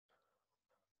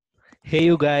Hey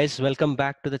you guys, welcome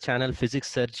back to the channel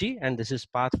PhysicsSSIRJEE, and this is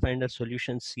Pathfinder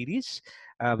Solutions series.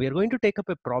 We are going to take up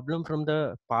a problem from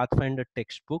the Pathfinder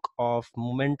textbook of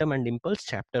Momentum and Impulse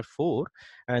chapter 4,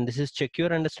 and this is check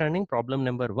your understanding problem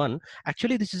number 1.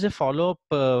 Actually, this is a follow-up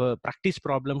practice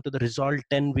problem to the Resolve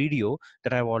 10 video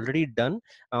that I've already done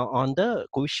on the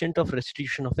coefficient of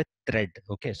restitution of a thread.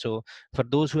 Okay, so for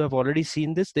those who have already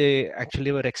seen this, they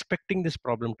actually were expecting this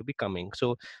problem to be coming.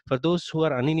 So for those who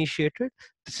are uninitiated,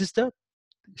 this is the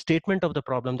statement of the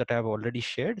problem that I have already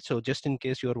shared. So just in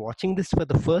case you are watching this for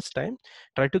the first time,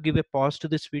 try to give a pause to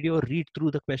this video, read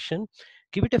through the question,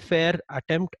 give it a fair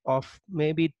attempt of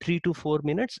maybe 3 to 4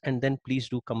 minutes, and then please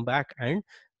do come back and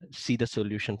see the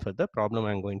solution for the problem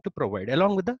I'm going to provide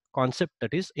along with the concept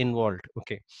that is involved.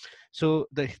 Okay, so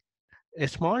a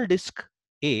small disk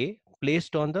A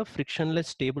placed on the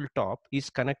frictionless tabletop is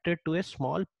connected to a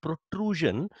small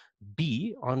protrusion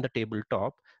B on the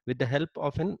tabletop with the help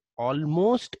of an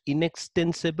almost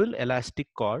inextensible elastic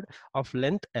cord of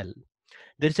length L.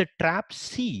 There is a trap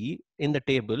C in the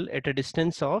table at a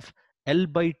distance of L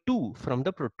by 2 from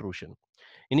the protrusion.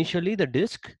 Initially, the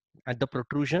disk at the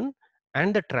protrusion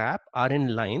and the trap are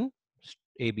in line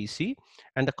ABC,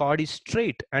 and the cord is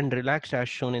straight and relaxed as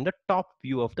shown in the top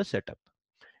view of the setup.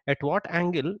 At what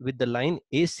angle with the line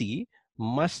AC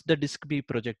must the disk be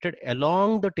projected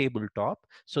along the tabletop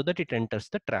so that it enters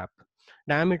the trap?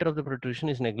 Diameter of the protrusion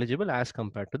is negligible as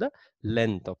compared to the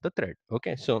length of the thread.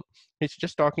 Okay, so it's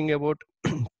just talking about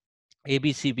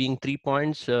ABC being 3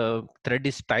 points, thread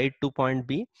is tied to point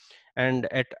B, and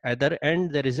at other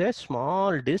end there is a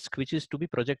small disk which is to be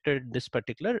projected in this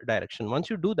particular direction. Once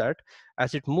you do that,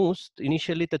 as it moves,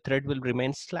 initially the thread will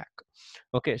remain slack.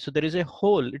 Okay, so there is a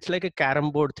hole, it's like a carom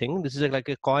board thing, this is like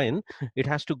a coin, it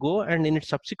has to go and in its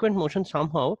subsequent motion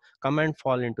somehow come and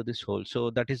fall into this hole. So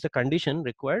that is the condition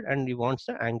required, and he wants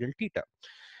the angle theta.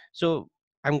 So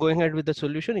I'm going ahead with the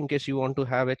solution. In case you want to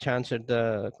have a chance at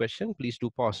the question, please do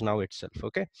pause now itself.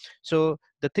 Okay, so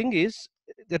the thing is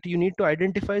that you need to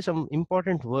identify some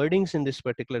important wordings in this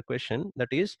particular question, that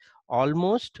is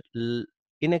almost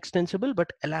inextensible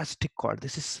but elastic cord.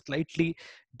 This is slightly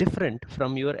different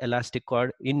from your elastic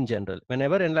cord in general.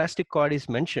 Whenever elastic cord is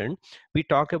mentioned, we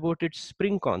talk about its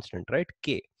spring constant, right,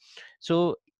 K.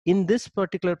 So in this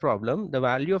particular problem, the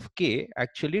value of K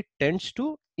actually tends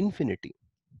to infinity.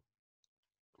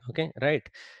 Okay, right?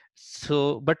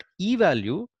 So but E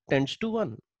value tends to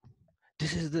 1.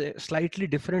 This is the slightly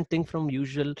different thing from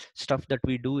usual stuff that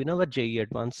we do in our JEE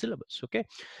advanced syllabus. Okay,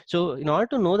 so in order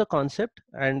to know the concept,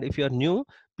 and if you are new,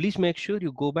 please make sure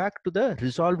you go back to the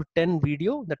Resolve 10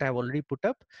 video that I have already put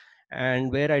up,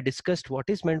 and where I discussed what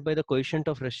is meant by the coefficient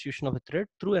of restitution of a thread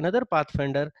through another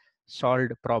Pathfinder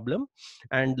solved problem,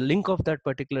 and link of that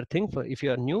particular thing for if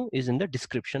you are new is in the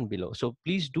description below. So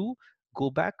please do go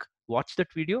back, watch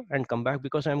that video and come back,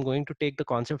 because I'm going to take the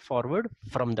concept forward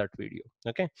from that video.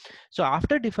 Okay, so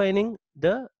after defining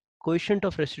the coefficient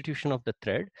of restitution of the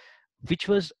thread, which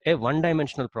was a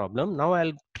one-dimensional problem, now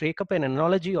I'll take up an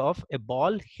analogy of a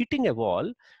ball hitting a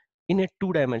wall in a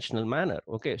two-dimensional manner.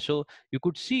 Okay, so you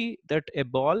could see that a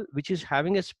ball which is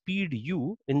having a speed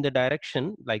u in the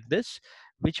direction like this,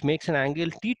 which makes an angle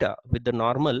theta with the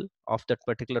normal of that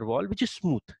particular wall, which is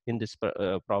smooth in this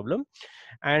problem.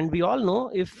 And we all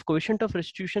know if coefficient of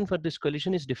restitution for this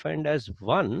collision is defined as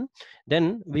 1,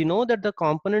 then we know that the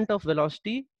component of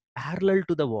velocity parallel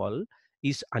to the wall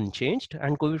is unchanged,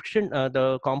 and coefficient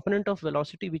the component of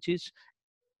velocity which is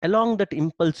along that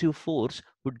impulsive force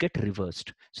would get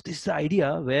reversed. So this is the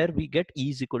idea where we get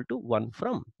E is equal to 1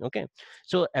 from. Okay,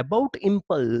 so about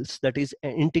impulse, that is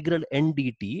integral n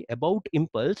dt, about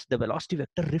impulse the velocity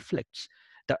vector reflects.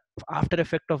 The after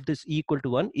effect of this E equal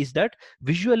to 1 is that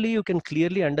visually you can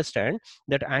clearly understand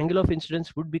that angle of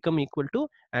incidence would become equal to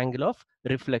angle of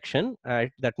reflection.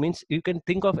 That means you can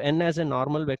think of n as a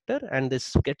normal vector, and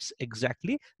this gets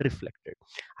exactly reflected.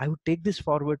 I would take this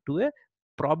forward to a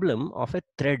problem of a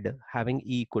thread having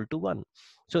E equal to 1.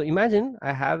 So imagine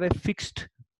I have a fixed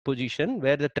position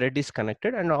where the thread is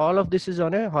connected, and all of this is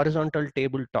on a horizontal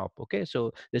tabletop. Okay,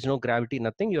 so there's no gravity,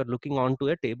 nothing. You're looking onto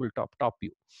a tabletop top view.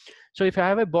 So if I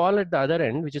have a ball at the other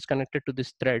end which is connected to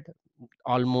this thread,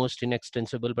 almost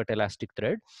inextensible but elastic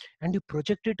thread, and you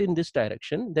project it in this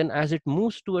direction, then as it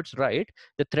moves towards right,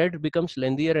 the thread becomes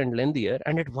lengthier and lengthier,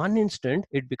 and at one instant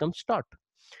it becomes taut.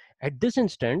 At this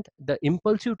instant, the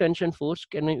impulsive tension force,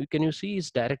 can you see,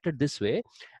 is directed this way,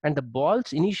 and the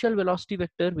ball's initial velocity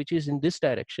vector, which is in this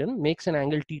direction, makes an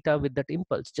angle theta with that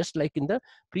impulse, just like in the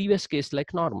previous case,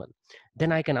 like normal.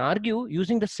 Then I can argue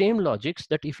using the same logics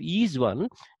that if E is 1,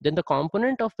 then the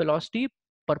component of velocity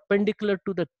perpendicular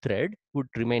to the thread would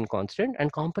remain constant,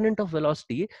 and component of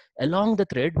velocity along the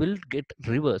thread will get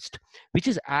reversed, which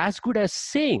is as good as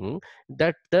saying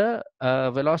that the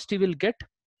velocity will get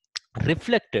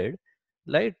reflected,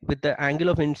 right, with the angle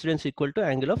of incidence equal to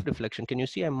angle of reflection. Can you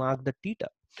see I mark the theta?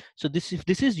 So this, if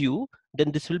this is u, then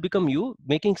this will become u,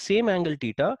 making same angle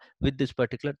theta with this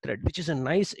particular thread, which is a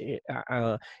nice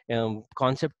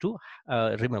concept to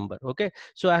remember. Okay,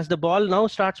 so as the ball now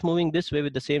starts moving this way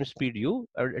with the same speed u,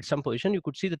 at some position you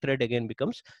could see the thread again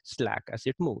becomes slack as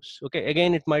it moves. Okay,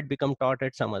 again it might become taut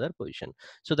at some other position.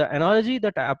 So the analogy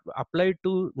that I applied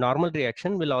to normal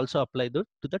reaction will also apply to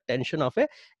the tension of a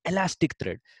elastic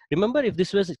thread. Remember, if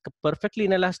this was a perfectly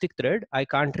inelastic thread, I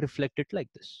can't reflect it like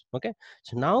this. Okay,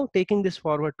 so now taking this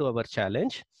forward to our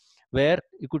challenge, where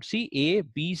you could see A,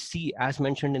 B, C as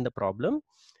mentioned in the problem,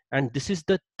 and this is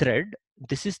the thread,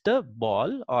 this is the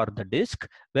ball or the disc,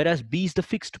 whereas B is the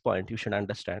fixed point, you should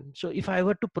understand. So if I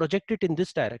were to project it in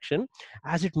this direction,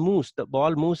 as it moves, the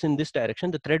ball moves in this direction,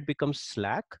 the thread becomes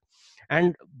slack,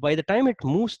 and by the time it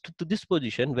moves to this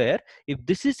position, where if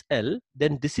this is L,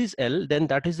 then this is L, then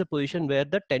that is the position where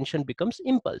the tension becomes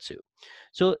impulsive.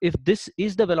 So if this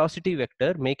is the velocity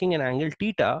vector making an angle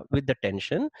theta with the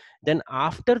tension, then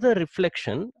after the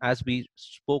reflection, as we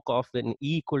spoke of in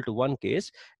E equal to 1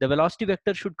 case, the velocity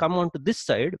vector should come onto this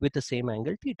side with the same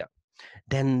angle theta.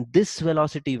 Then this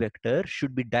velocity vector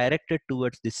should be directed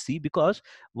towards this C, because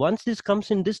once this comes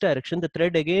in this direction, the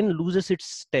thread again loses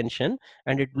its tension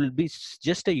and it will be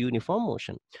just a uniform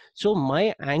motion. So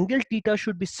my angle theta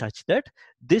should be such that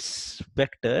this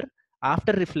vector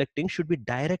after reflecting should be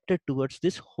directed towards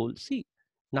this whole C.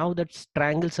 Now that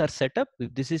triangles are set up,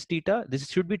 if this is theta, this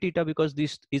should be theta because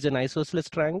this is an isosceles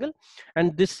triangle,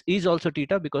 and this is also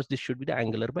theta because this should be the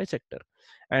angular bisector.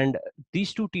 And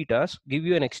these two thetas give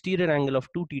you an exterior angle of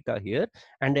 2 theta here,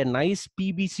 and a nice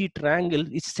PBC triangle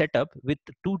is set up with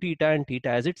 2 theta and theta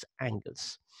as its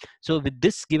angles. So with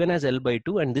this given as L by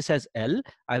 2 and this as L,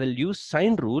 I will use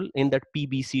sine rule in that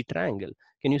PBC triangle.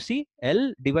 Can you see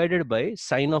L divided by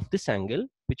sine of this angle,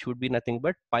 which would be nothing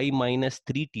but pi minus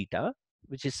 3 theta,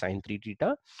 which is sine 3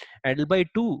 theta, and L by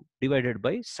 2 divided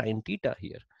by sine theta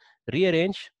here.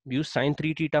 Rearrange, use sine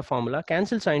 3 theta formula,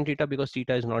 cancel sine theta because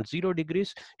theta is not 0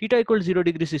 degrees. Theta equals 0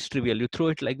 degrees is trivial. You throw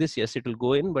it like this, yes, it will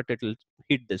go in, but it will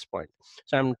hit this point.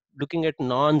 So I'm looking at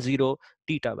non-zero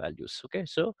theta values. Okay,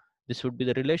 so this would be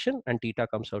the relation, and theta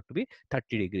comes out to be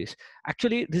 30 degrees.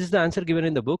 Actually, this is the answer given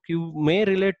in the book. You may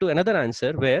relate to another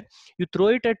answer where you throw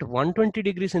it at 120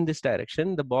 degrees in this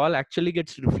direction, the ball actually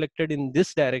gets reflected in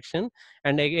this direction,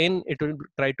 and again it will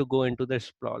try to go into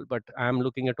this ball, but I'm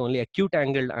looking at only acute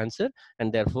angled answer,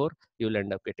 and therefore you'll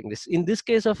end up getting this. In this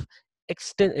case of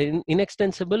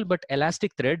inextensible but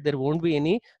elastic thread, there won't be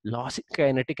any loss in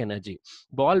kinetic energy.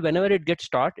 Ball, whenever it gets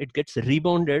taut, it gets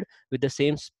rebounded with the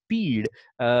same speed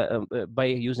by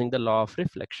using the law of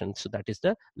reflection. So that is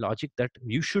the logic that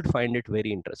you should find it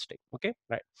very interesting. Okay,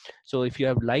 right. So if you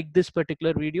have liked this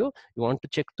particular video, you want to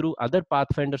check through other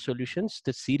Pathfinder solutions,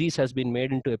 the series has been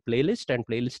made into a playlist, and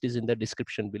playlist is in the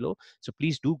description below. So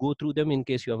please do go through them in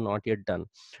case you have not yet done.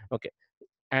 Okay.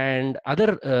 And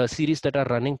other series that are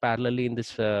running parallelly in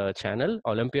this channel,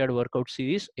 Olympiad workout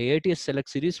series, AITS select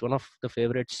series, one of the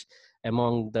favorites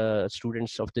among the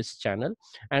students of this channel,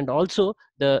 and also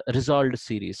the resolved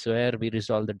series where we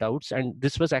resolve the doubts. And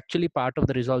this was actually part of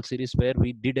the resolved series where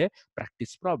we did a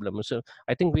practice problem. So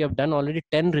I think we have done already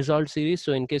 10 resolved series.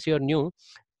 So in case you're new,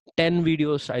 10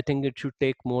 videos, I think it should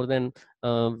take more than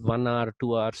 1 hour,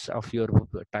 2 hours of your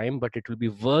time, but it will be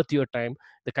worth your time.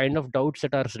 The kind of doubts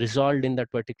that are resolved in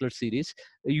that particular series,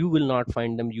 you will not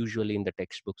find them usually in the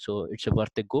textbook. So it's a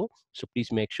worth a go. So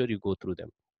please make sure you go through them.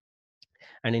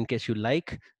 And in case you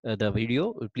like the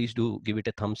video, please do give it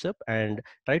a thumbs up and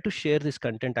try to share this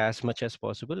content as much as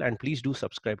possible. And please do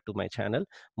subscribe to my channel.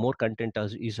 More content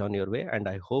is on your way, and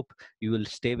I hope you will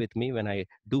stay with me when I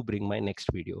do bring my next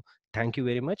video. Thank you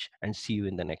very much, and see you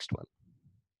in the next one.